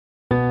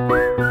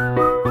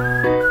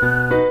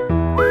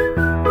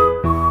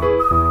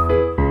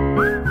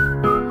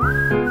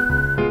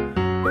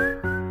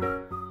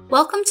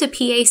Welcome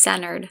to PA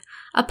Centered,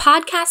 a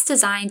podcast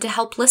designed to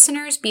help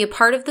listeners be a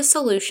part of the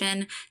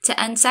solution to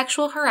end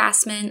sexual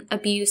harassment,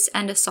 abuse,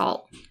 and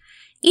assault.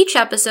 Each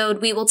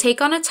episode, we will take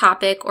on a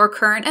topic or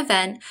current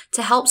event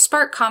to help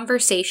spark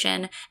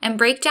conversation and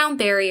break down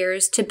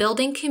barriers to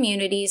building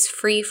communities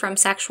free from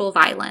sexual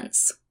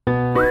violence.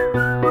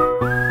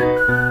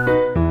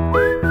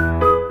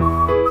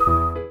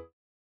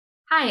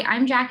 Hi,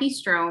 I'm Jackie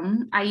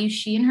Strom. I use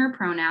she and her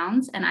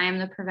pronouns, and I am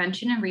the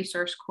Prevention and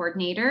Resource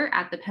Coordinator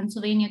at the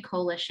Pennsylvania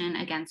Coalition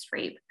Against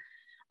Rape.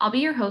 I'll be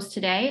your host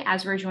today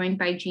as we're joined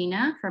by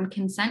Gina from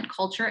Consent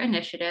Culture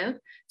Initiative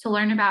to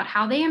learn about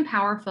how they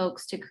empower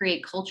folks to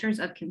create cultures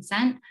of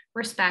consent,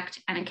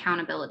 respect, and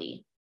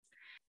accountability.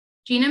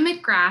 Gina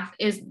McGrath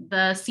is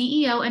the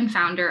CEO and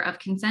founder of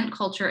Consent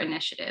Culture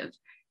Initiative.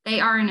 They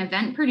are an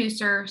event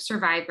producer,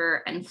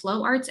 survivor, and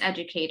flow arts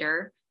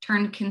educator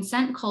turned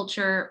consent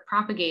culture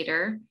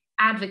propagator,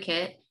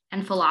 advocate,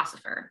 and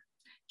philosopher.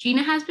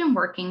 Gina has been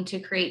working to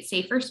create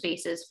safer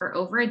spaces for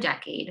over a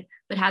decade,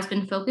 but has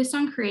been focused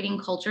on creating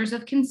cultures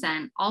of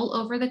consent all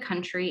over the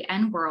country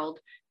and world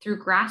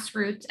through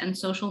grassroots and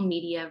social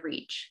media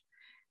reach.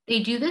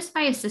 They do this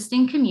by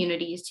assisting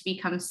communities to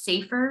become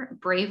safer,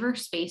 braver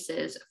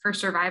spaces for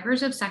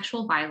survivors of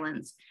sexual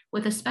violence,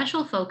 with a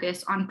special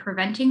focus on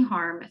preventing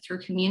harm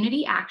through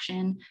community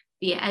action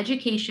via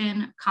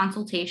education,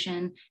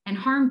 consultation, and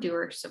harm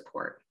doer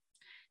support.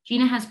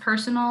 Gina has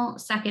personal,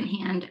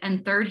 secondhand,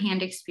 and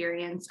third-hand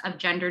experience of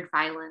gendered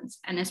violence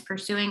and is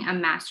pursuing a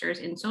master's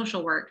in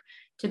social work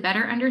to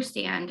better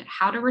understand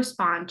how to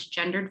respond to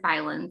gendered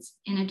violence,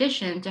 in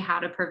addition to how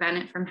to prevent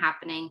it from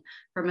happening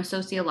from a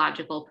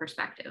sociological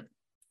perspective.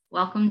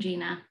 Welcome,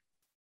 Gina.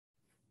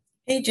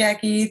 Hey,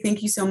 Jackie.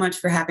 Thank you so much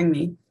for having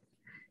me.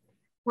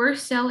 We're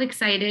so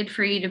excited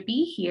for you to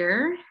be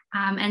here.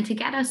 And to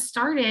get us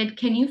started,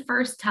 can you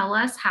first tell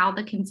us how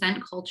the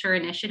Consent Culture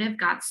Initiative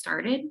got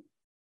started?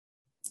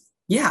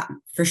 Yeah,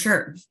 for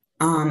sure.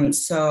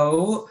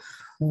 So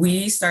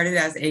we started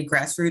as a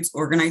grassroots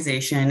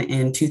organization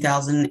in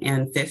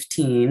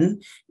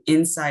 2015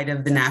 inside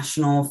of the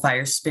National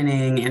Fire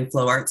Spinning and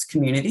Flow Arts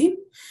community.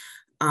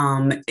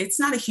 It's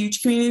not a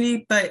huge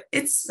community, but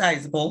it's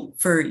sizable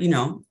for, a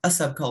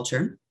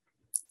subculture.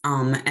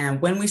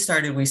 And when we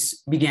started, we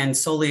began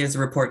solely as a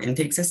report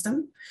intake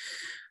system.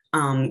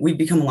 We've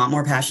become a lot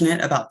more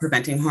passionate about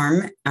preventing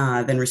harm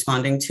than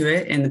responding to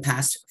it in the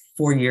past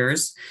 4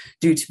 years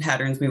due to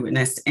patterns we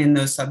witnessed in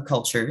those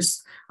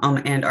subcultures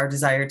and our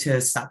desire to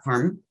stop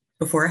harm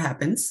before it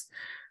happens.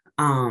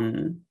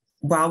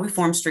 While we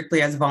formed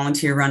strictly as a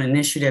volunteer-run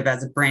initiative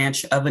as a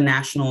branch of a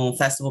national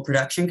festival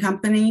production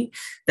company,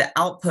 the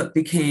output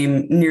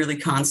became nearly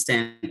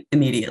constant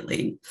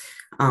immediately.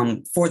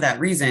 For that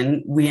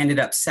reason, we ended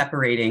up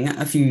separating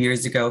a few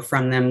years ago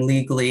from them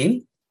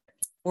legally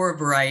for a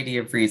variety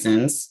of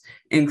reasons,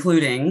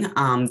 including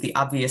the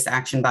obvious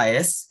action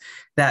bias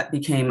that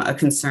became a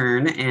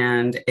concern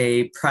and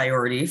a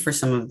priority for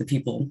some of the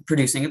people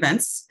producing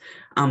events,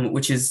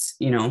 which is,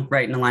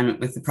 right in alignment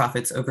with the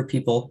profits over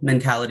people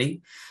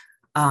mentality.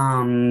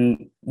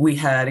 We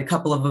had a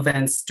couple of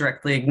events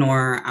directly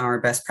ignore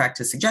our best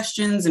practice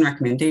suggestions and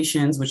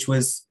recommendations, which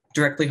was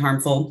directly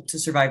harmful to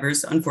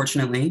survivors,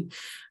 unfortunately.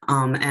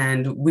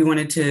 And we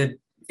wanted to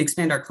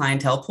expand our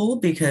clientele pool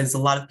because a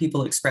lot of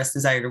people expressed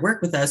desire to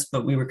work with us,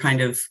 but we were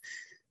kind of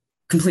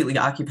completely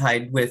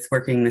occupied with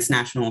working this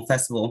national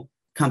festival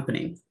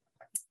company.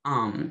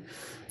 And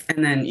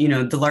then,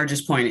 the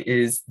largest point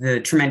is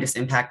the tremendous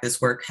impact this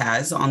work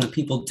has on the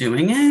people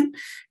doing it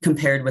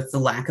compared with the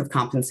lack of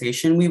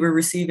compensation we were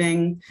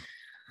receiving.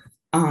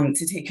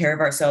 To take care of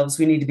ourselves,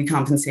 we need to be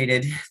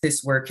compensated.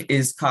 This work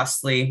is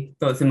costly,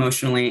 both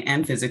emotionally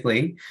and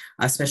physically,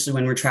 especially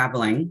when we're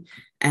traveling.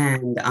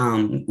 And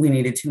we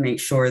needed to make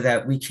sure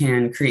that we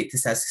can create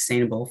this as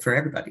sustainable for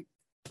everybody.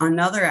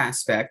 Another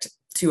aspect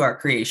to our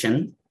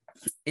creation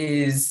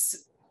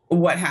is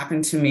what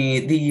happened to me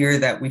the year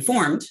that we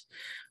formed.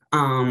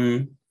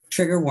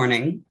 Trigger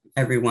warning,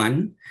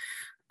 everyone.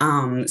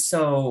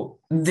 So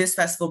this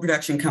festival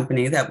production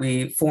company that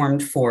we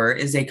formed for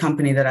is a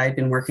company that I've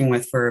been working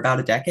with for about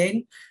a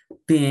decade,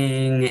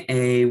 being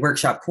a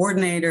workshop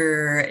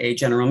coordinator, a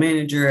general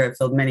manager. I've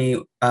filled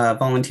many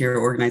volunteer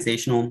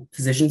organizational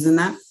positions in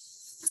that.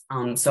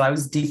 So I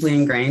was deeply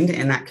ingrained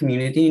in that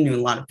community, knew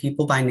a lot of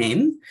people by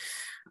name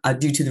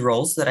due to the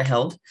roles that I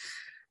held.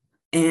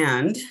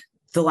 And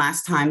the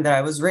last time that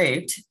I was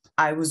raped,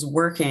 I was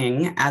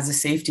working as a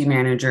safety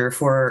manager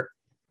for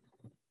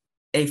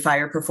a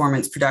fire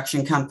performance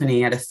production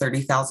company at a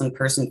 30,000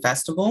 person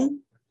festival.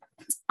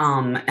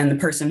 And the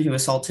person who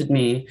assaulted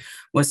me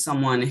was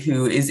someone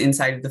who is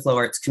inside of the flow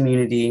arts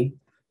community,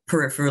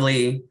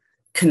 peripherally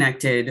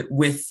connected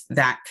with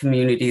that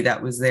community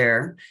that was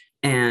there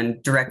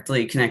and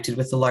directly connected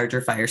with the larger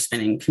fire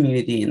spinning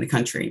community in the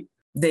country.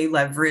 They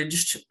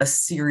leveraged a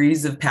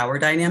series of power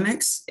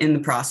dynamics in the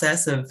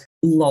process of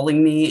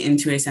lulling me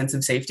into a sense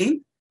of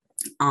safety.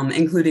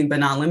 Including but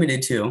not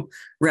limited to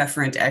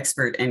referent,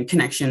 expert, and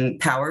connection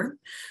power,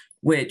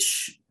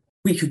 which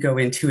we could go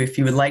into if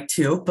you would like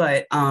to.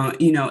 But,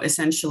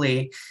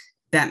 essentially,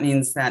 That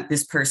means that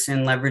this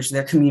person leveraged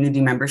their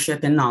community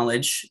membership and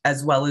knowledge,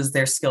 as well as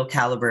their skill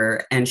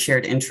caliber and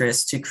shared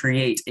interests to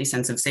create a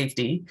sense of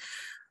safety,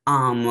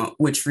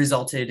 which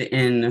resulted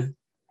in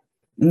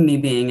me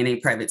being in a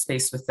private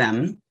space with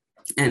them.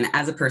 And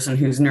as a person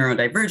who's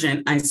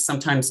neurodivergent, I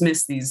sometimes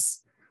miss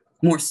these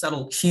more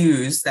subtle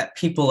cues that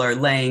people are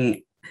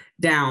laying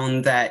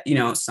down that,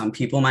 some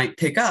people might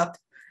pick up,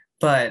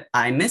 but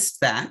I missed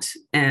that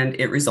and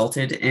it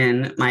resulted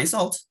in my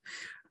assault.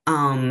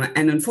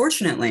 And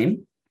unfortunately,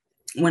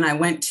 when I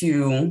went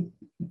to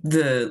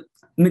the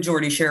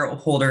majority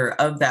shareholder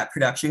of that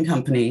production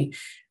company,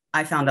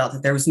 I found out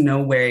that there was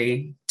no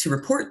way to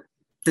report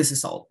this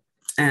assault.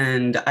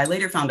 And I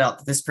later found out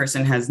that this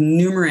person has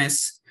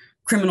numerous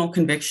criminal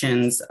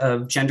convictions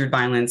of gendered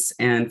violence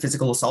and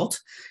physical assault.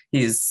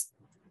 He's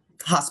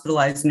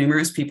hospitalized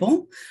numerous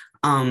people.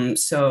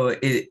 So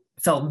it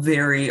felt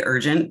very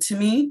urgent to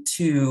me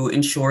to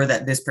ensure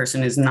that this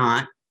person is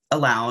not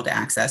allowed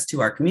access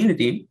to our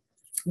community,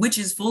 which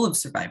is full of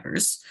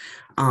survivors.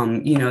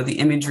 The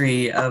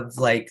imagery of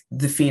like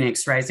the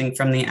phoenix rising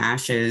from the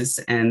ashes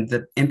and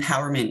the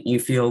empowerment you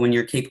feel when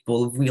you're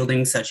capable of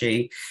wielding such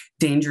a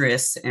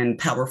dangerous and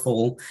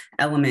powerful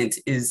element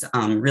is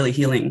really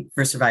healing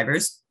for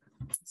survivors.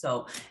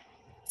 So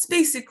it's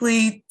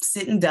basically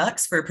sitting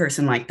ducks for a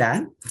person like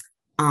that,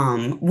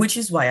 which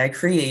is why I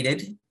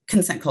created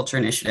Consent Culture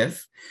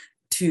Initiative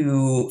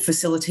to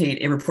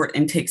facilitate a report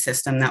intake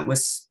system that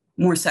was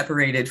more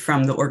separated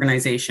from the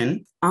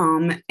organization.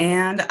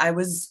 And I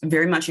was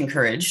very much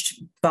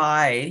encouraged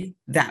by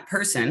that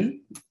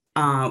person,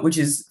 which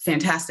is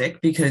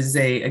fantastic because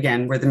they,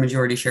 again, were the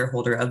majority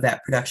shareholder of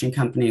that production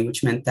company,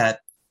 which meant that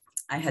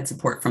I had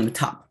support from the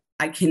top.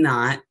 I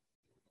cannot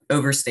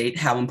overstate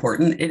how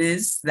important it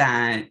is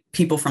that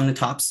people from the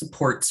top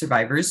support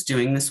survivors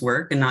doing this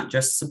work and not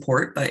just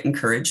support, but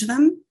encourage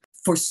them.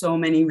 For so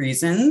many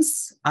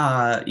reasons.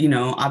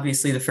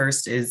 Obviously the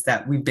first is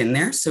that we've been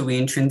there, so we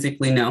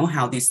intrinsically know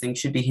how these things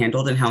should be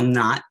handled and how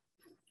not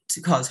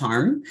to cause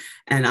harm.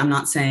 And I'm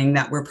not saying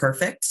that we're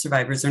perfect.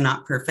 Survivors are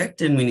not perfect,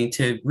 and we need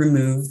to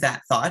remove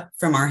that thought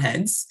from our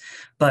heads,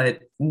 but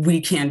we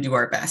can do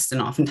our best.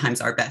 And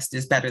oftentimes our best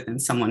is better than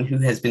someone who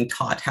has been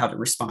taught how to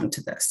respond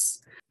to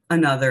this.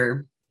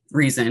 Another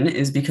reason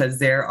is because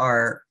there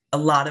are a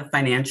lot of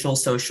financial,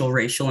 social,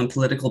 racial, and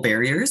political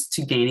barriers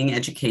to gaining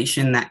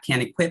education that can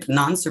equip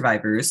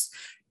non-survivors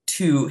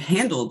to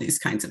handle these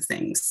kinds of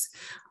things.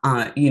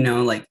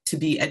 Like to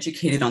be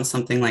educated on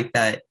something like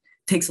that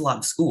takes a lot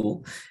of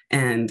school,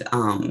 and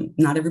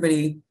not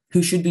everybody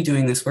who should be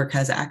doing this work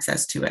has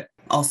access to it.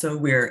 Also,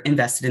 we're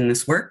invested in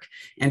this work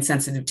and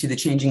sensitive to the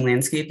changing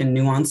landscape and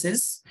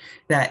nuances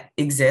that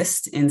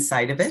exist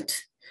inside of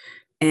it.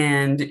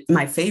 And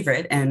my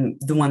favorite, and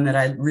the one that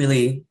I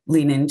really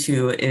lean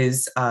into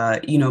is,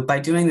 by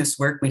doing this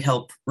work, we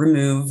help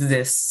remove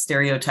this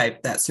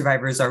stereotype that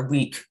survivors are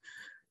weak,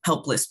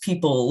 helpless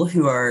people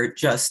who are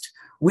just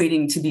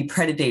waiting to be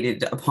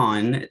predated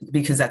upon,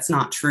 because that's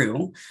not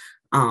true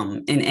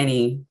in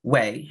any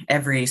way.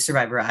 Every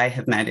survivor I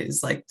have met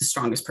is like the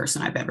strongest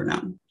person I've ever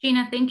known.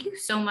 Gina, thank you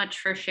so much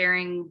for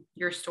sharing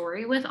your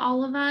story with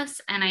all of us.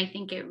 And I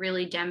think it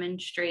really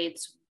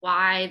demonstrates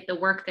why the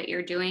work that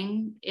you're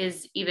doing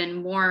is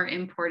even more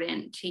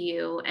important to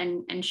you,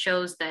 and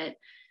shows that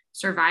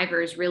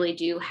survivors really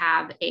do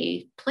have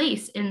a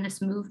place in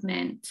this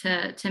movement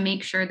to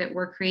make sure that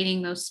we're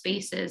creating those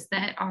spaces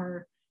that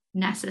are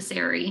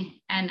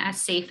necessary and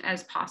as safe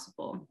as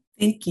possible.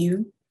 Thank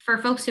you. For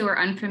folks who are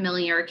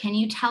unfamiliar, can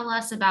you tell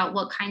us about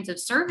what kinds of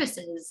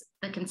services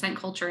the Consent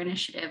Culture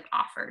Initiative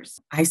offers?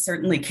 I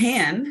certainly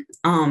can.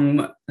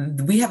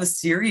 We have a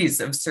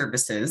series of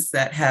services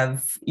that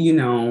have,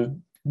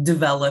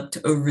 developed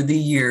over the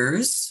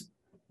years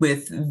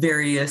with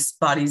various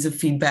bodies of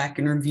feedback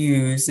and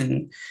reviews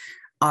and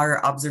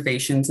our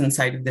observations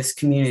inside of this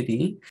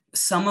community.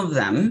 Some of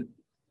them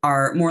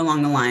are more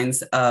along the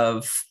lines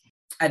of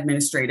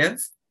administrative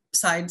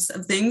sides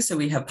of things. So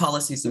we have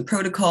policies and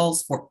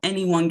protocols for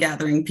anyone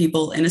gathering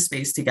people in a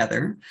space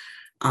together.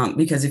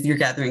 Because if you're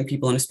gathering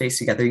people in a space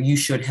together, you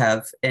should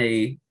have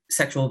a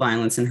sexual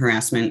violence and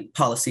harassment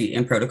policy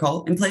and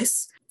protocol in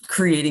place.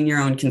 Creating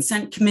your own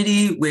consent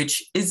committee,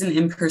 which is an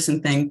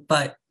in-person thing,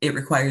 but it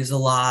requires a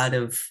lot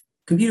of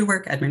computer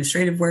work,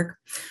 administrative work.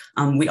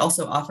 We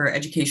also offer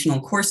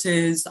educational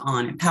courses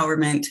on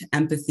empowerment,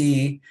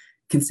 empathy,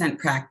 consent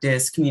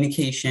practice,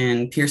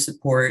 communication, peer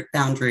support,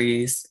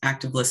 boundaries,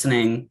 active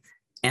listening,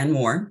 and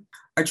more.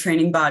 Our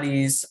training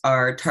bodies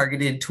are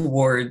targeted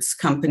towards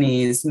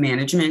companies,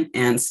 management,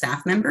 and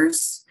staff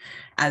members,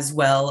 as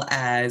well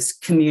as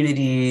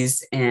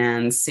communities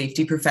and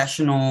safety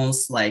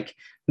professionals like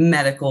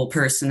medical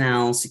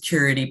personnel,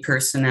 security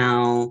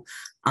personnel,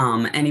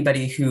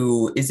 anybody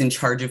who is in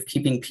charge of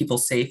keeping people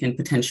safe and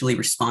potentially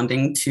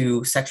responding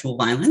to sexual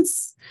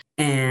violence.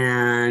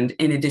 And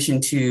in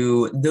addition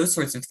to those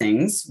sorts of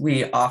things,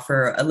 we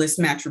offer a list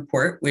match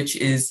report, which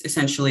is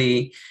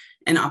essentially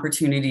an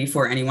opportunity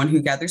for anyone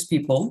who gathers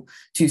people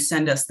to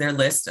send us their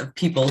list of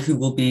people who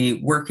will be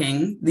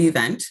working the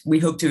event. We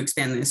hope to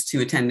expand this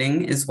to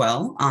attending as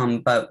well,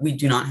 but we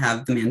do not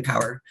have the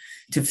manpower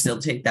to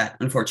facilitate that,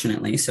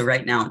 unfortunately. So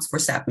right now it's for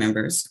staff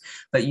members,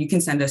 but you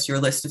can send us your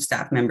list of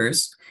staff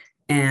members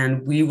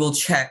and we will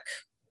check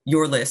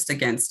your list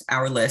against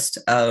our list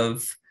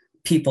of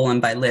people.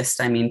 And by list,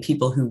 I mean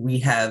people who we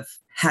have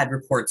had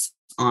reports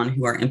on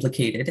who are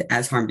implicated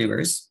as harm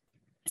doers,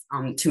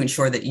 to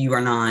ensure that you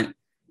are not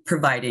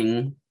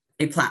providing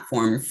a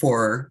platform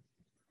for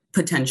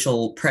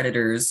potential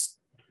predators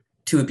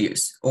to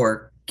abuse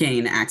or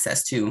gain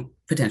access to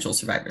potential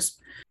survivors.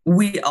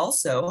 We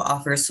also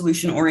offer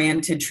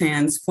solution-oriented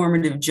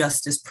transformative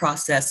justice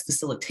process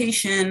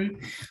facilitation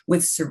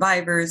with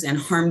survivors and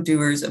harm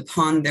doers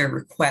upon their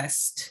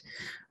request.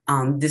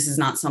 This is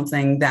not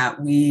something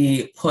that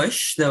we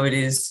push, though it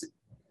is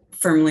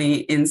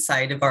firmly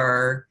inside of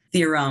our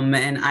theorem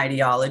and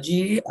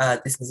ideology.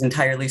 This is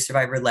entirely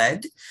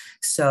survivor-led,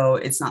 so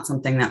it's not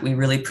something that we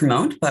really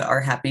promote, but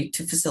are happy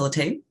to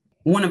facilitate.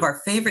 One of our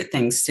favorite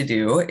things to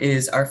do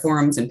is our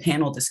forums and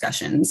panel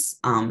discussions,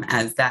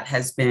 as that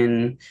has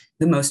been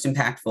the most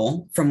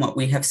impactful from what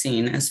we have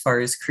seen as far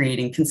as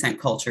creating consent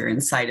culture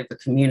inside of a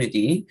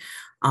community.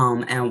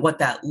 And what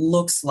that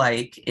looks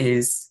like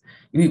is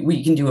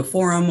we can do a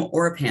forum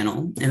or a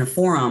panel, and a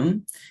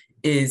forum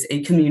is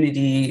a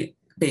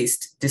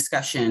community-based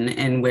discussion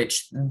in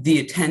which the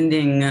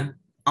attending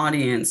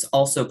audience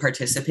also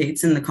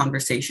participates in the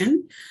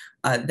conversation.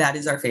 That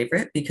is our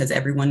favorite because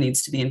everyone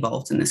needs to be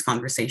involved in this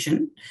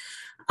conversation.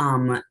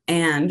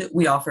 And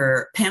we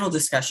offer panel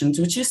discussions,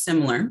 which is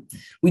similar.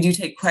 We do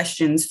take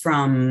questions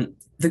from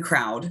the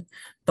crowd,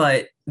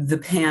 but the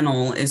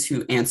panel is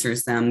who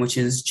answers them, which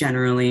is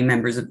generally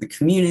members of the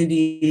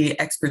community,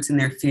 experts in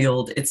their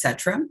field,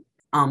 etc.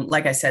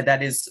 Like I said,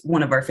 that is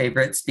one of our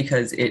favorites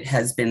because it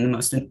has been the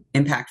most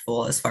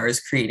impactful as far as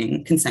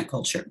creating consent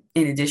culture.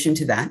 In addition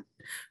to that,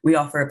 we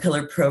offer a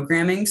pillar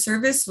programming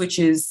service, which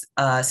is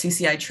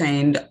CCI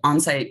trained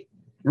on-site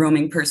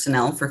roaming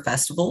personnel for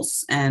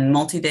festivals and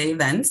multi-day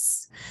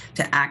events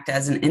to act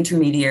as an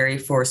intermediary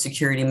for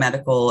security,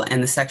 medical,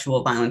 and the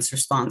sexual violence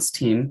response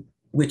team,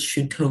 which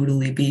should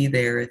totally be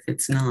there if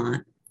it's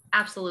not.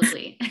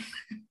 Absolutely.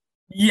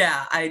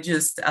 Yeah, I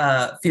just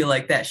feel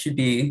like that should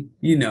be,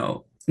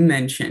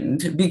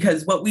 mentioned,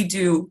 because what we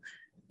do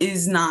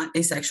is not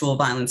a sexual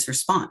violence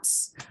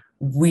response.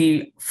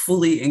 We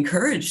fully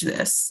encourage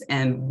this,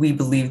 and we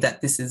believe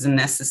that this is a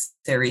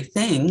necessary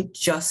thing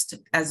just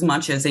as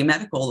much as a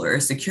medical or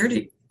a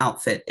security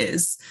outfit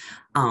is.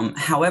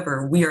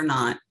 However, we are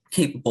not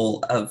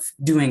capable of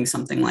doing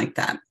something like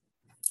that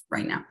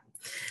right now.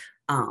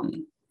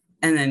 And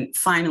then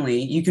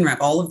finally, you can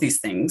wrap all of these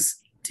things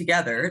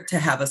together to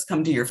have us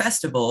come to your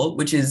festival,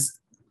 which is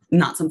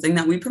not something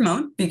that we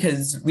promote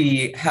because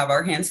we have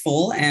our hands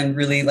full and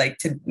really like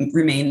to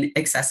remain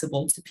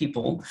accessible to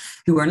people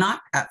who are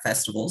not at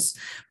festivals.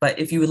 But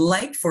if you would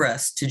like for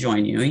us to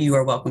join you, you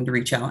are welcome to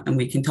reach out and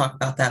we can talk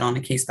about that on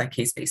a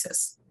case-by-case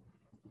basis.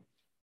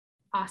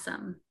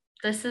 Awesome.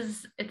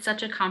 It's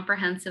such a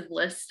comprehensive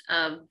list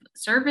of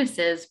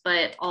services,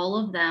 but all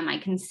of them, I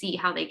can see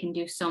how they can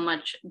do so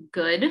much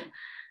good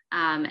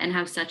and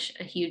have such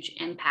a huge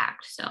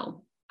impact.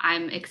 So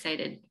I'm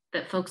excited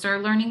that folks are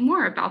learning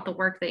more about the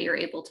work that you're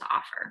able to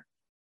offer.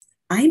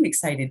 I'm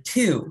excited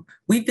too.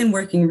 We've been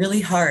working really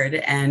hard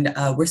and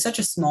we're such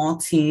a small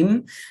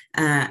team.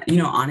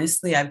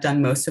 Honestly, I've done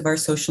most of our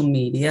social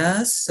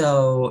media,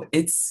 so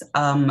it's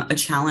a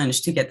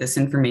challenge to get this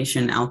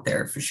information out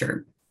there for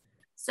sure.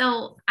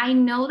 So I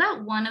know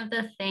that one of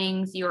the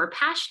things you're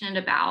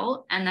passionate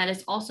about, and that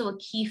is also a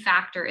key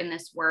factor in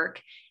this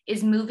work,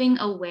 is moving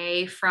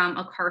away from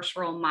a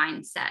carceral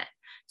mindset.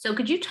 So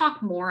could you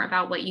talk more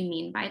about what you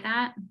mean by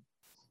that?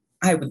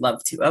 I would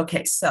love to.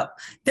 Okay, so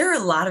there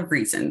are a lot of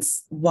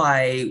reasons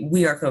why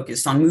we are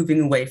focused on moving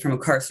away from a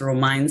carceral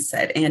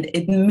mindset. And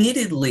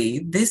admittedly,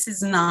 this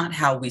is not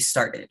how we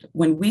started.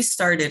 When we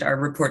started our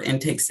report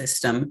intake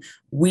system,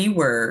 we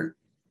were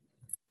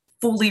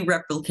fully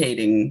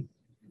replicating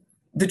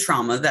the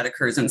trauma that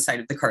occurs inside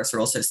of the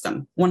carceral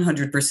system,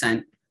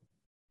 100%.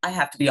 I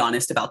have to be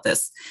honest about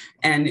this.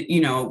 And,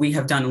 we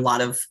have done a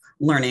lot of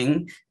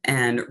learning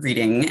and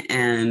reading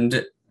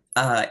and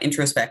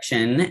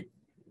introspection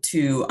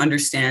to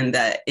understand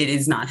that it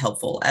is not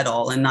helpful at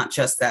all. And not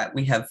just that,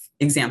 we have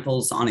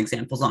examples on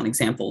examples on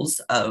examples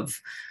of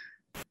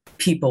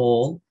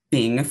people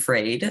being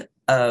afraid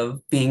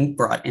of being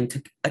brought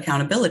into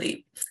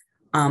accountability,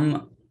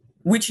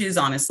 which is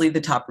honestly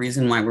the top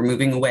reason why we're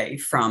moving away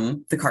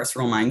from the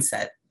carceral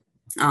mindset,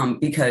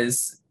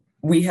 because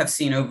we have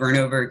seen over and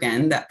over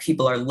again that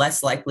people are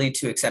less likely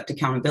to accept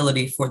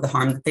accountability for the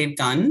harm that they've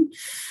done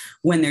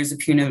when there's a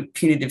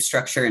punitive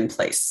structure in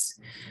place.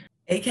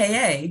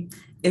 AKA,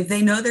 if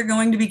they know they're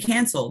going to be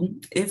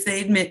canceled, if they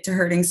admit to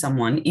hurting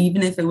someone,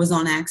 even if it was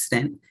on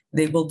accident,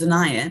 they will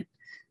deny it.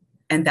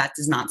 And that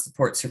does not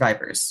support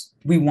survivors.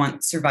 We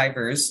want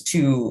survivors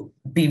to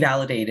be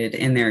validated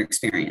in their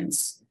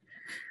experience.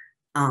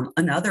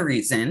 Another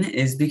reason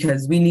is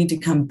because we need to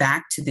come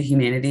back to the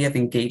humanity of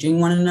engaging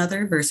one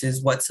another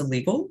versus what's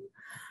illegal.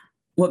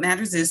 What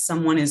matters is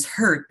someone is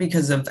hurt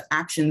because of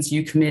actions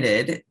you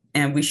committed,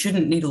 and we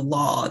shouldn't need a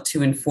law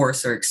to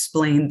enforce or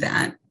explain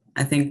that.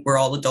 I think we're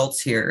all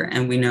adults here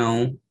and we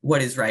know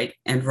what is right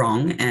and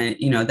wrong. And,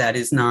 that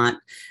is not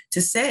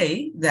to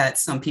say that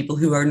some people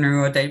who are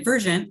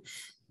neurodivergent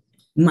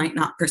might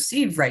not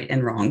perceive right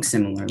and wrong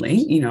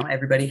similarly.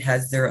 Everybody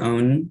has their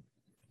own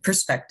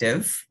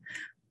perspective,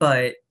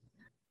 but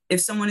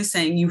if someone is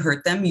saying you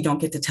hurt them, you don't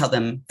get to tell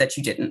them that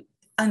you didn't.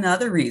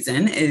 Another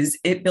reason is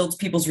it builds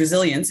people's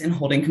resilience in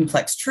holding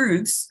complex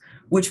truths,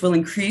 which will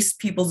increase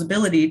people's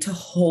ability to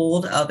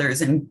hold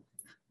others and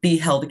be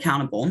held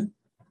accountable,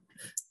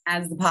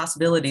 as the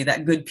possibility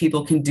that good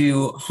people can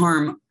do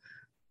harm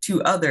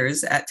to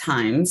others at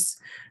times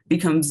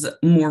becomes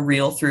more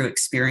real through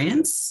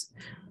experience.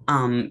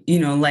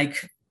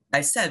 Like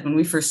I said, when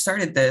we first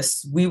started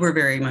this, we were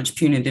very much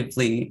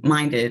punitively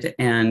minded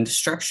and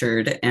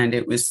structured, and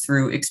it was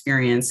through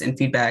experience and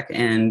feedback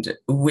and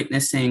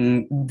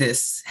witnessing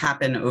this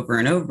happen over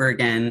and over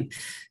again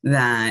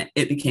that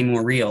it became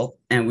more real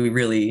and we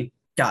really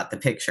got the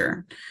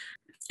picture.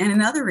 And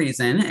another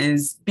reason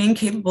is being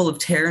capable of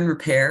tear and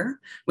repair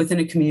within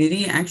a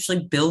community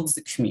actually builds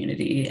the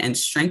community and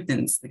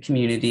strengthens the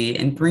community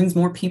and brings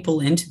more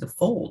people into the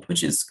fold,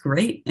 which is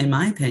great in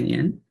my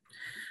opinion.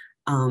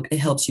 It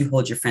helps you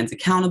hold your friends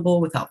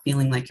accountable without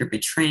feeling like you're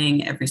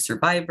betraying every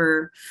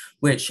survivor,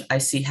 which I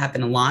see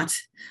happen a lot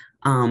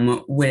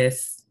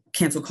with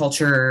cancel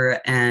culture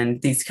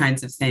and these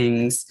kinds of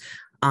things.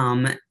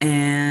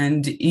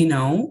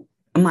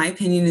 My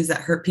opinion is that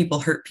hurt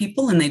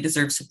people and they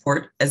deserve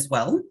support as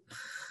well.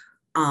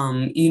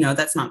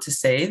 That's not to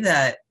say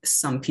that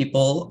some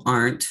people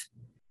aren't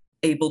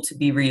able to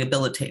be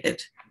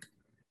rehabilitated,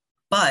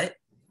 but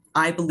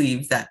I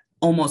believe that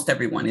almost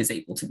everyone is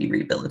able to be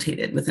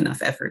rehabilitated with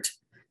enough effort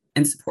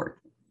and support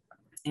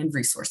and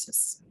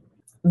resources.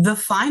 The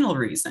final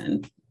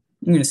reason,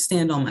 I'm going to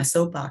stand on my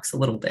soapbox a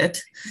little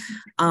bit,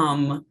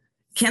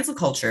 cancel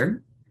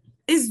culture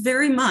is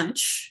very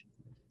much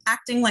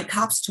acting like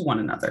cops to one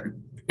another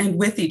and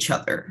with each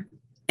other.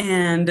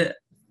 And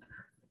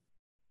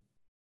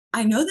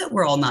I know that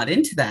we're all not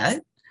into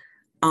that.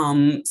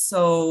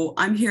 So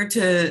I'm here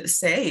to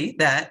say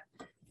that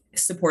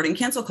supporting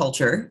cancel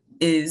culture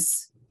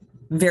is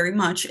very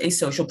much a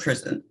social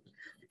prison.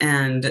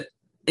 And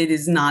it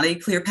is not a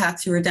clear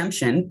path to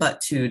redemption, but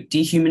to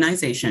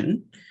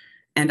dehumanization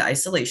and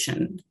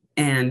isolation.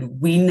 And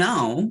we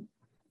know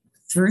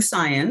through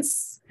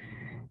science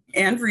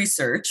and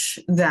research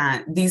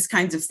that these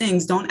kinds of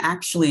things don't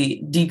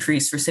actually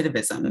decrease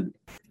recidivism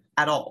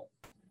at all.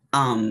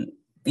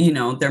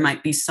 There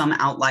might be some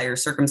outlier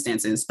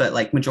circumstances, but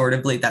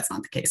majoritively, that's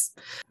not the case.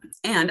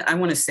 And I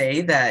want to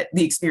say that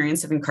the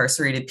experience of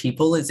incarcerated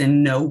people is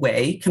in no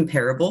way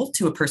comparable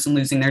to a person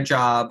losing their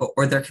job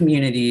or their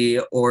community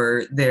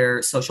or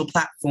their social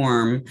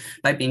platform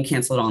by being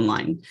canceled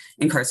online.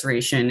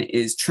 Incarceration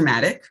is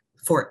traumatic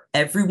for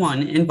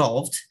everyone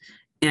involved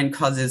and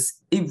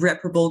causes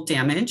irreparable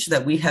damage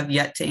that we have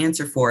yet to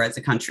answer for as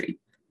a country.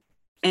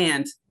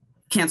 And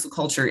cancel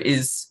culture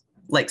is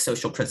like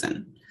social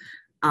prison.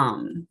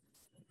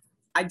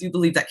 I do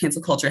believe that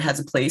cancel culture has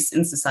a place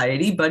in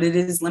society, but it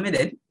is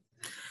limited.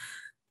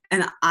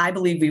 And I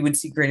believe we would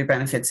see greater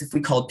benefits if we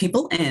called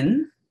people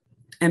in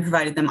and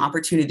provided them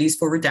opportunities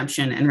for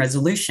redemption and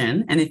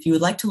resolution. And if you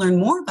would like to learn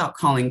more about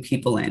calling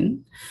people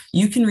in,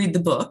 you can read the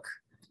book,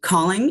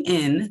 Calling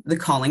In the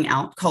Calling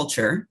Out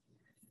Culture,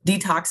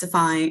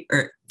 Detoxing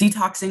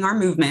Our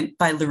Movement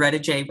by Loretta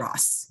J.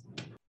 Ross.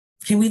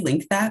 Can we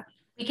link that?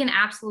 We can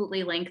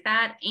absolutely link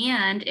that.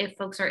 And if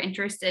folks are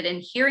interested in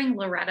hearing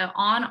Loretta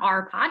on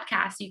our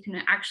podcast, you can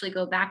actually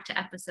go back to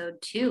episode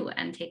 2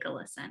 and take a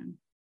listen.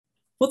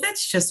 Well,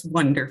 that's just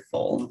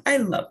wonderful. I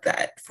love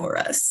that for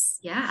us.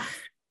 Yeah.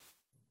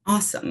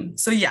 Awesome.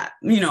 So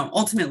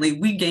ultimately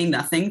we gain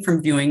nothing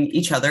from viewing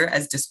each other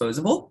as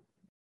disposable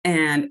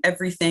and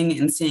everything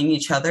in seeing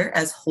each other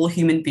as whole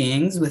human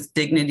beings with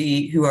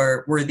dignity who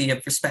are worthy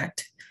of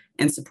respect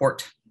and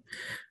support.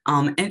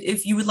 And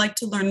if you would like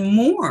to learn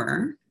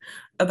more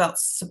about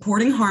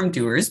supporting harm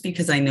doers,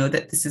 because I know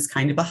that this is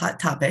kind of a hot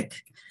topic,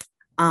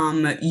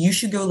 you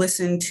should go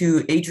listen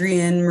to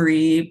Adrienne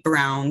Marie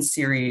Brown's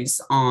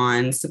series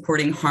on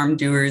supporting harm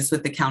doers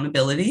with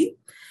accountability.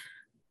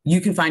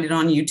 You can find it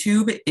on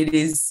YouTube. It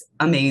is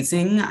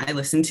amazing. I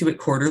listen to it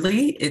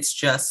quarterly. It's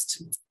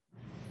just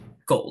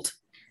gold.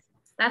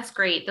 That's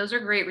great. Those are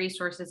great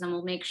resources, and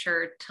we'll make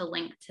sure to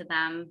link to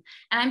them.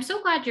 And I'm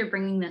so glad you're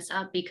bringing this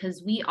up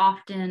because we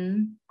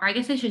often, or I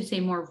guess I should say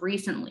more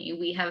recently,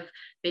 we have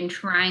been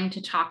trying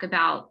to talk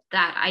about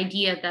that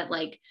idea that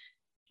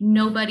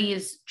nobody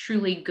is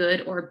truly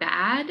good or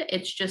bad.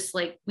 It's just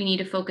we need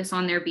to focus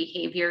on their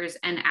behaviors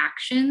and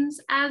actions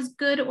as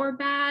good or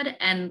bad,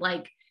 and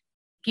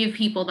give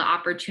people the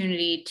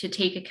opportunity to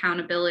take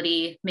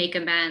accountability, make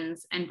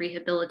amends, and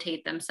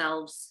rehabilitate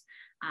themselves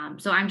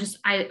So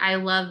I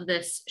love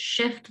this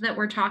shift that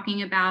we're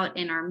talking about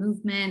in our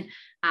movement.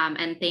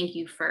 And thank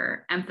you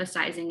for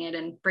emphasizing it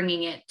and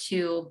bringing it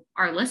to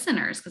our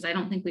listeners, because I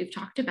don't think we've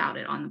talked about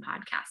it on the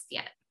podcast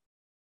yet.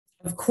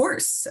 Of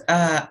course.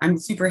 I'm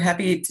super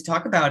happy to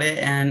talk about it.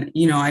 And,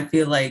 I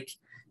feel like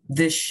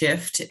this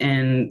shift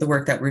in the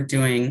work that we're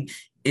doing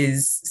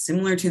is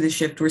similar to the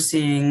shift we're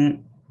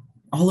seeing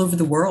all over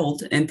the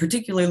world, and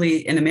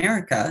particularly in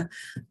America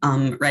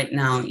right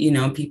now.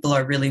 People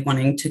are really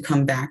wanting to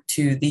come back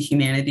to the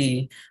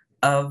humanity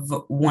of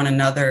one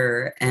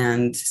another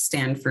and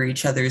stand for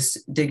each other's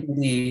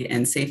dignity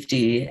and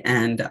safety.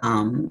 And,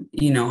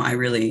 I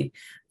really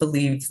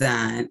believe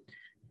that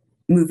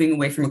moving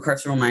away from a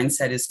carceral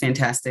mindset is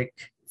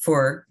fantastic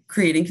for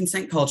creating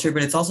consent culture,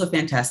 but it's also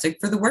fantastic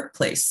for the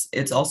workplace.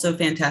 It's also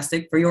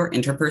fantastic for your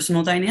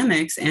interpersonal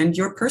dynamics and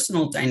your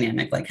personal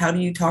dynamic. Like, how do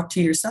you talk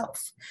to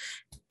yourself?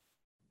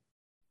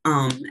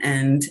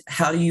 And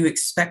how do you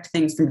expect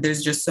things from?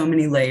 There's just so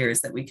many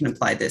layers that we can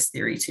apply this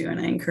theory to, and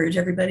I encourage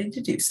everybody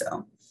to do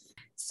so.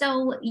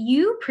 So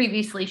you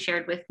previously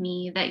shared with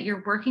me that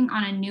you're working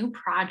on a new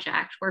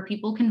project where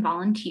people can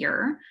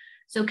volunteer.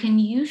 So can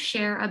you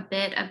share a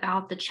bit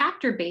about the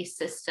chapter-based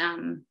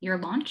system you're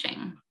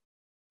launching?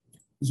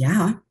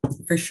 Yeah,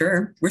 for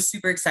sure. We're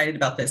super excited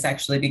about this,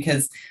 actually,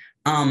 because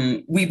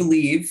we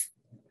believe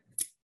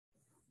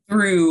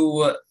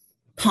through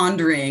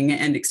pondering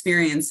and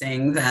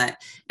experiencing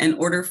that in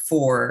order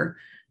for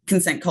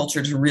consent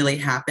culture to really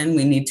happen,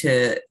 we need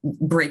to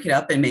break it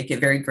up and make it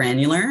very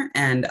granular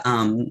and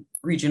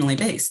regionally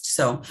based.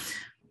 So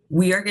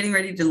we are getting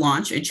ready to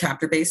launch a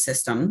chapter-based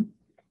system,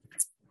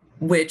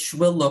 which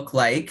will look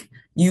like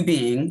you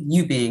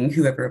being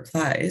whoever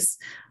applies.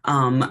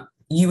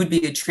 You would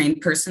be a trained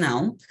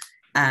personnel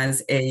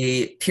as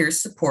a peer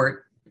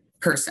support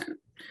person.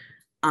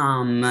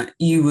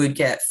 You would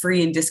get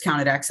free and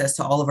discounted access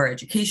to all of our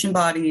education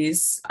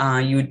bodies.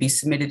 You would be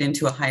submitted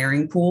into a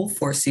hiring pool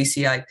for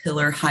CCI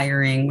pillar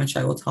hiring, which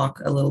I will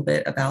talk a little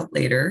bit about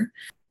later.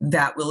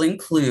 That will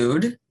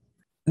include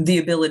the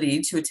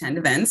ability to attend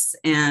events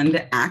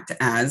and act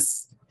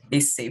as a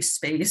safe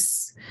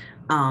space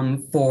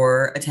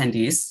for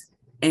attendees,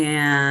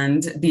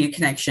 and be a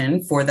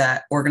connection for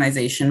that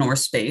organization or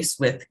space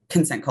with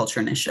Consent Culture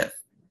Initiative.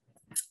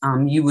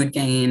 You would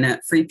gain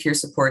free peer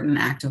support and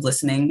active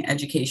listening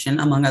education,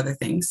 among other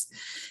things.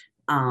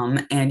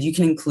 And you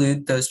can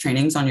include those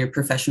trainings on your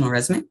professional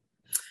resume,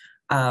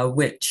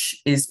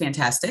 which is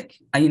fantastic.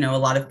 A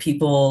lot of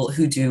people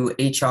who do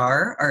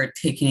HR are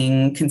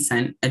taking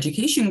consent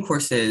education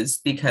courses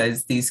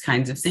because these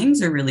kinds of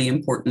things are really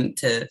important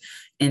to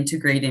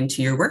integrate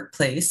into your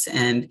workplace.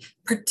 And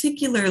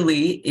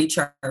particularly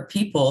HR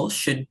people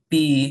should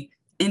be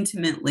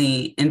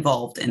intimately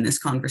involved in this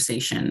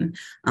conversation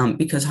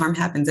because harm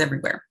happens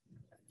everywhere,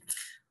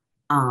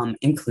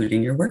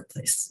 including your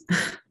workplace.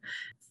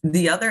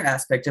 The other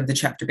aspect of the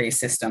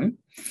chapter-based system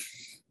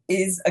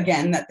is,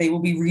 again, that they will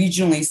be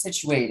regionally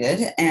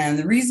situated. And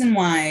the reason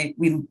why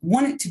we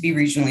want it to be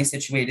regionally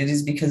situated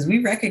is because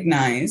we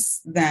recognize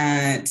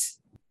that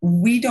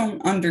we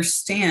don't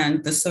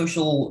understand the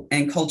social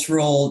and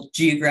cultural,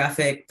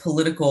 geographic,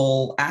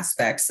 political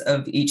aspects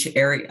of each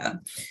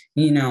area.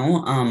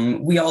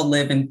 We all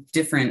live in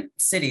different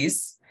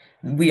cities,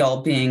 we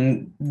all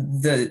being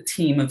the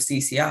team of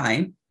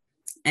CCI.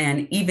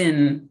 And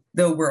even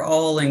though we're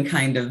all in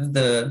kind of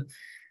the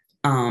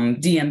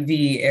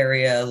DMV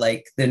area,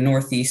 like the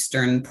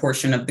northeastern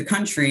portion of the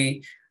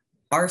country,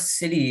 our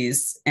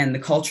cities and the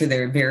culture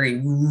there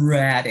vary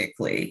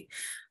radically.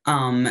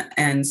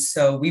 And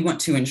so we want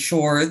to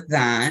ensure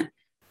that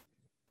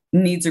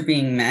needs are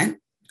being met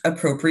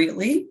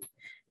appropriately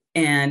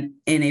and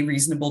in a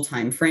reasonable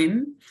time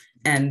frame.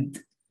 And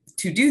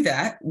to do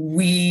that,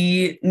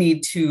 we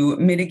need to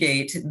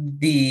mitigate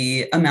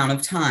the amount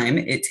of time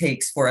it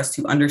takes for us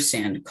to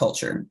understand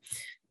culture.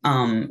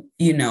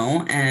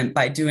 And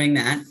by doing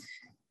that,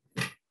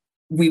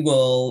 we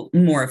will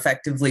more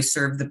effectively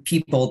serve the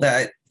people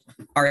that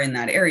are in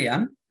that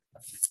area.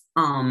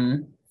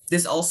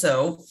 This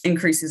also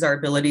increases our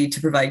ability to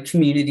provide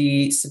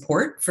community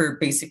support for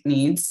basic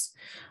needs,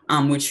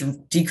 which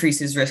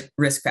decreases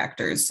risk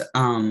factors.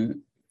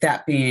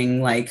 That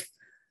being like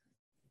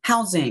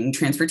housing,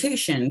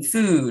 transportation,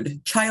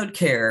 food,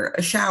 childcare,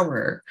 a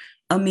shower,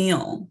 a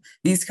meal.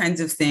 These kinds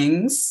of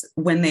things,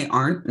 when they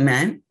aren't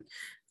met,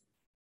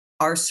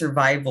 are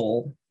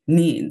survival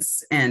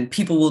needs, and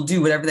people will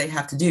do whatever they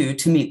have to do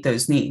to meet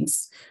those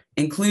needs,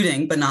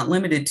 including, but not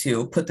limited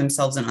to, put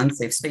themselves in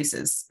unsafe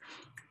spaces.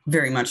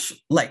 Very much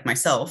like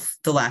myself,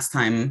 the last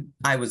time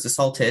I was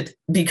assaulted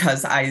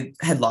because I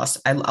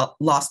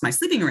lost my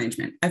sleeping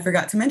arrangement. I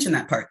forgot to mention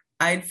that part.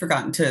 I'd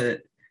forgotten to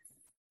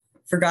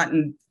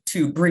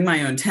bring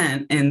my own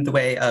tent in the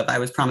way of I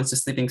was promised a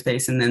sleeping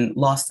space and then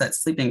lost that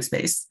sleeping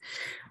space.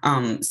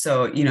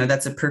 So,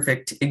 that's a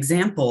perfect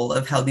example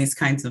of how these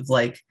kinds of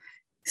like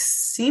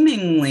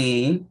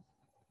seemingly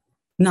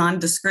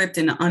nondescript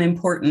and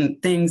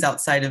unimportant things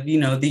outside of,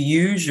 the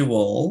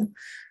usual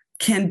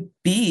can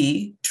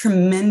be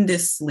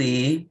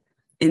tremendously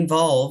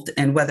involved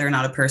and whether or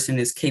not a person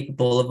is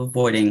capable of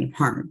avoiding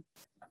harm.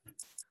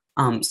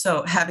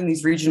 So having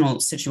these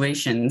regional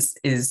situations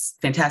is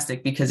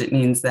fantastic because it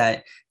means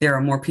that there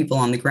are more people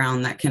on the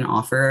ground that can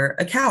offer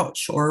a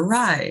couch or a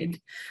ride.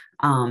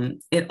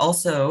 It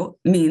also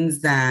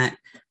means that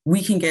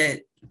we can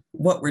get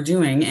what we're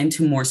doing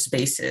into more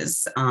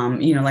spaces.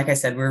 Like I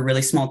said, we're a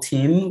really small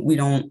team. We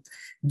don't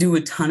do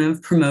a ton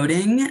of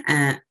promoting,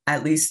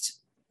 at least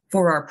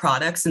for our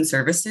products and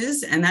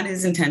services, and that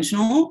is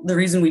intentional. The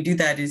reason we do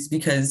that is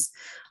because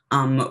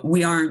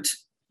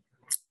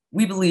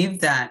we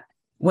believe that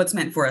what's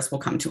meant for us will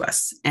come to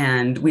us.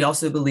 And we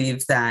also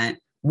believe that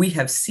we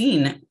have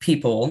seen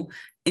people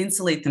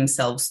insulate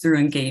themselves through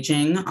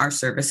engaging our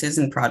services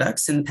and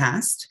products in the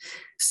past.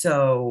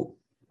 So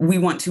we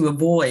want to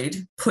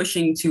avoid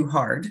pushing too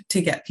hard to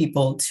get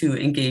people to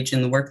engage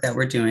in the work that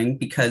we're doing,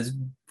 because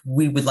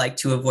we would like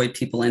to avoid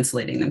people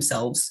insulating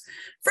themselves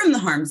from the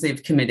harms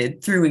they've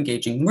committed through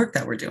engaging the work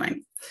that we're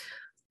doing.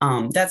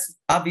 That's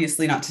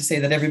obviously not to say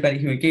that everybody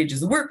who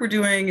engages the work we're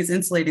doing is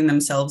insulating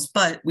themselves,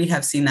 but we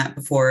have seen that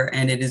before,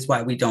 and it is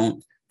why we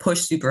don't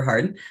push super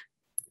hard.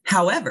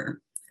 However,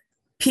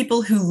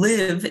 people who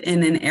live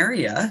in an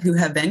area, who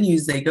have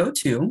venues they go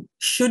to,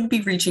 should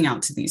be reaching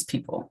out to these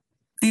people.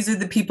 These are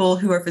the people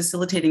who are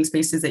facilitating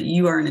spaces that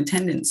you are in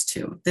attendance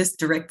to. This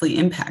directly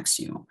impacts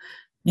you.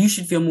 You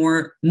should feel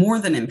more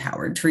than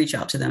empowered to reach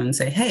out to them and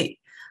say, hey,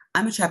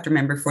 I'm a chapter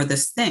member for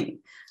this thing.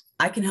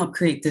 I can help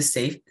create this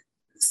safe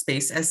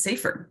space as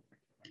safer.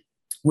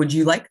 Would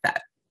you like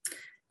that?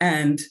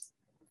 And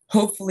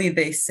hopefully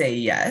they say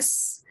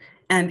yes.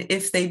 And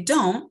if they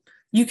don't,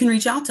 you can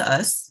reach out to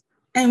us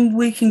and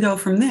we can go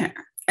from there.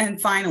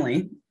 And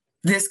finally,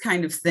 this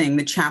kind of thing,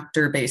 the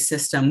chapter-based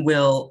system,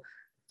 will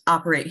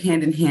operate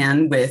hand in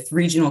hand with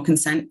regional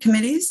consent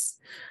committees,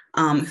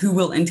 who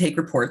will intake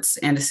reports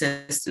and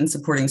assist in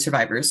supporting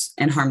survivors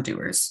and harm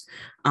doers.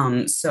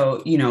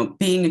 So,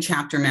 being a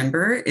chapter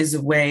member is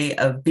a way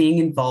of being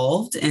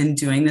involved in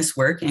doing this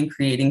work and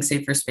creating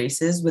safer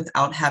spaces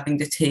without having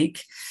to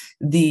take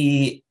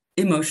the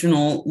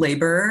emotional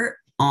labor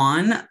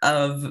on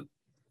of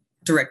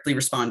directly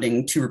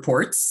responding to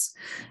reports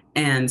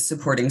and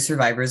supporting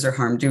survivors or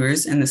harm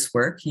doers in this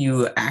work.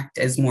 You act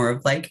as more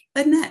of like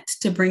a net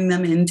to bring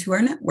them into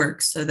our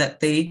network so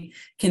that they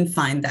can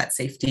find that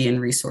safety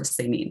and resource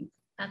they need.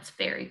 That's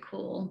very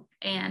cool.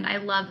 And I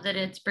love that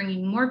it's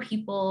bringing more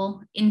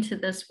people into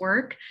this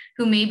work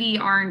who maybe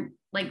aren't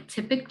like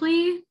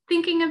typically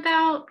thinking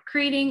about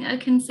creating a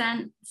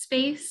consent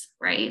space,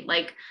 right?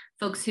 Like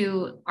folks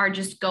who are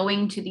just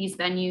going to these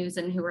venues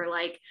and who are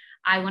like,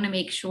 I want to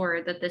make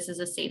sure that this is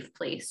a safe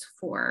place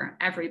for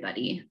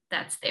everybody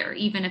that's there,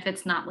 even if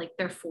it's not like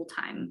their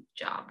full-time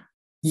job.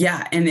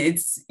 Yeah. And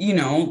it's,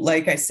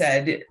 like I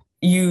said,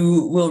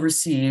 you will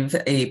receive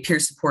a peer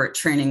support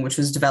training, which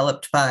was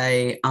developed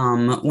by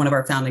one of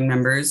our founding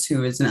members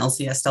who is an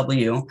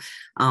LCSW.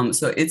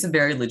 So it's a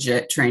very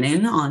legit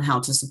training on how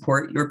to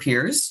support your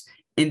peers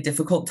in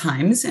difficult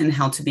times and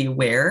how to be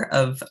aware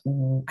of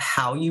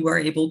how you are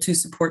able to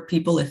support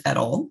people, if at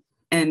all.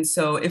 And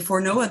so if for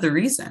no other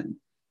reason,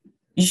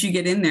 you should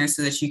get in there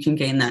so that you can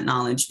gain that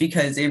knowledge,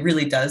 because it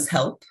really does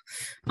help.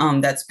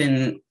 That's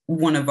been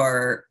one of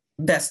our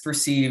best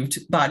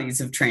received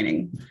bodies of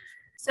training.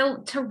 So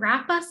to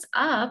wrap us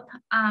up,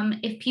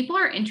 if people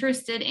are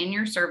interested in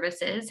your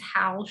services,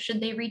 how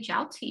should they reach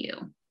out to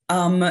you?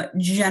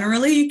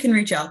 Generally, you can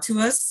reach out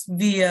to us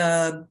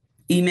via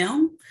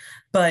email.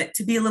 But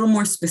to be a little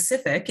more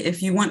specific,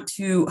 if you want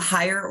to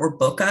hire or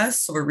book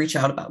us or reach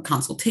out about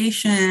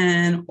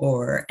consultation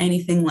or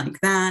anything like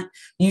that,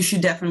 you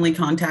should definitely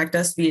contact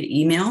us via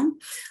email.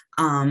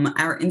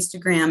 Our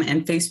Instagram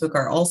and Facebook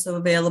are also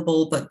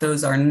available, but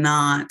those are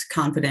not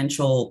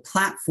confidential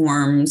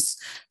platforms.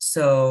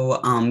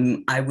 So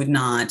I would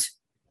not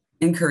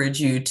encourage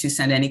you to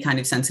send any kind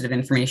of sensitive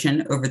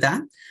information over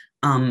that.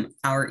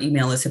 Our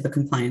email is HIPAA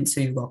compliant,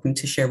 so you're welcome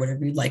to share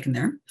whatever you'd like in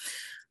there.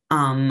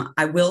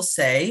 I will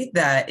say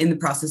that in the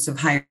process of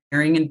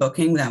hiring and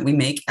booking, that we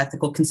make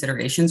ethical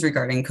considerations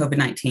regarding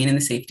COVID-19 and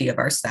the safety of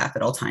our staff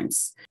at all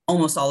times.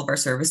 Almost all of our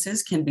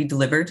services can be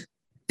delivered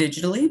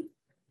digitally,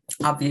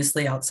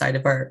 obviously outside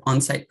of our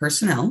on-site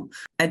personnel.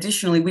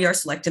 Additionally, we are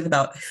selective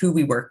about who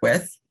we work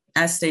with.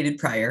 As stated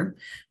prior,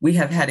 we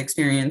have had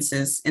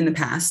experiences in the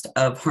past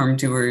of harm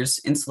doers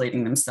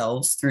insulating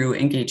themselves through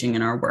engaging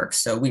in our work.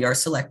 So we are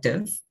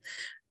selective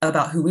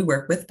about who we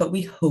work with, but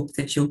we hope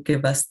that you'll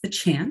give us the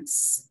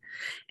chance.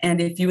 And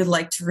if you would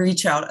like to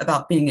reach out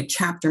about being a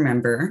chapter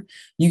member,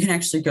 you can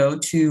actually go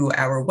to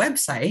our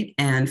website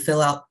and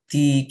fill out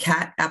the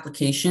CAT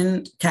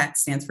application. CAT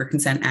stands for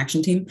Consent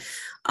Action Team,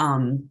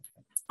 on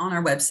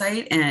our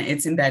website, and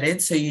it's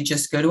embedded. So you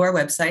just go to our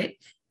website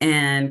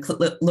and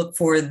look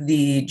for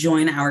the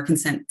Join Our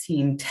Consent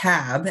Team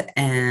tab,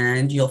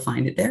 and you'll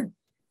find it there.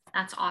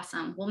 That's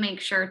awesome. We'll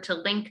make sure to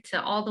link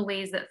to all the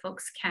ways that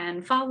folks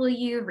can follow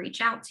you, reach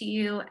out to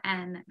you,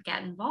 and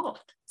get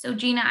involved. So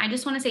Gina, I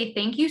just want to say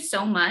thank you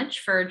so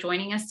much for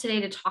joining us today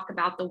to talk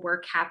about the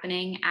work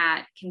happening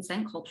at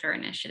Consent Culture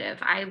Initiative.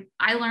 I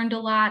learned a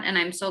lot, and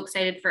I'm so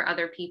excited for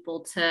other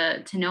people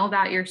to know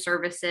about your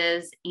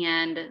services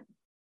and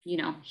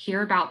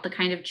hear about the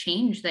kind of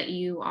change that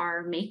you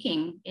are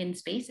making in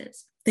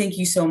spaces. Thank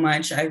you so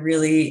much. I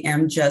really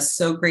am just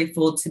so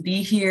grateful to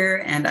be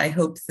here. And I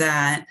hope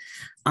that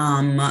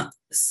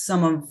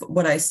some of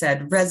what I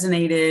said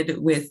resonated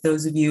with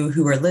those of you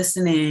who are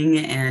listening.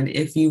 And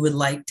if you would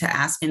like to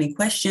ask any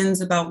questions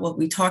about what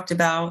we talked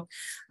about,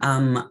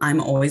 I'm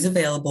always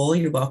available.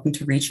 You're welcome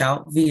to reach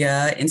out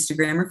via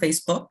Instagram or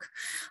Facebook.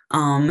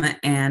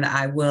 And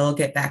I will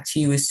get back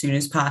to you as soon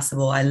as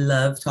possible. I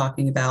love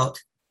talking about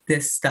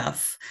this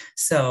stuff.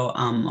 So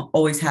I'm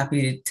always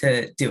happy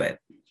to do it.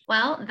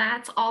 Well,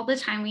 that's all the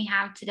time we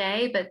have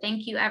today, but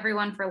thank you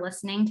everyone for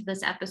listening to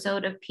this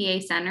episode of PA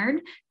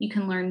Centered. You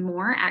can learn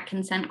more at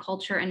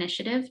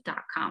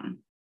consentcultureinitiative.com.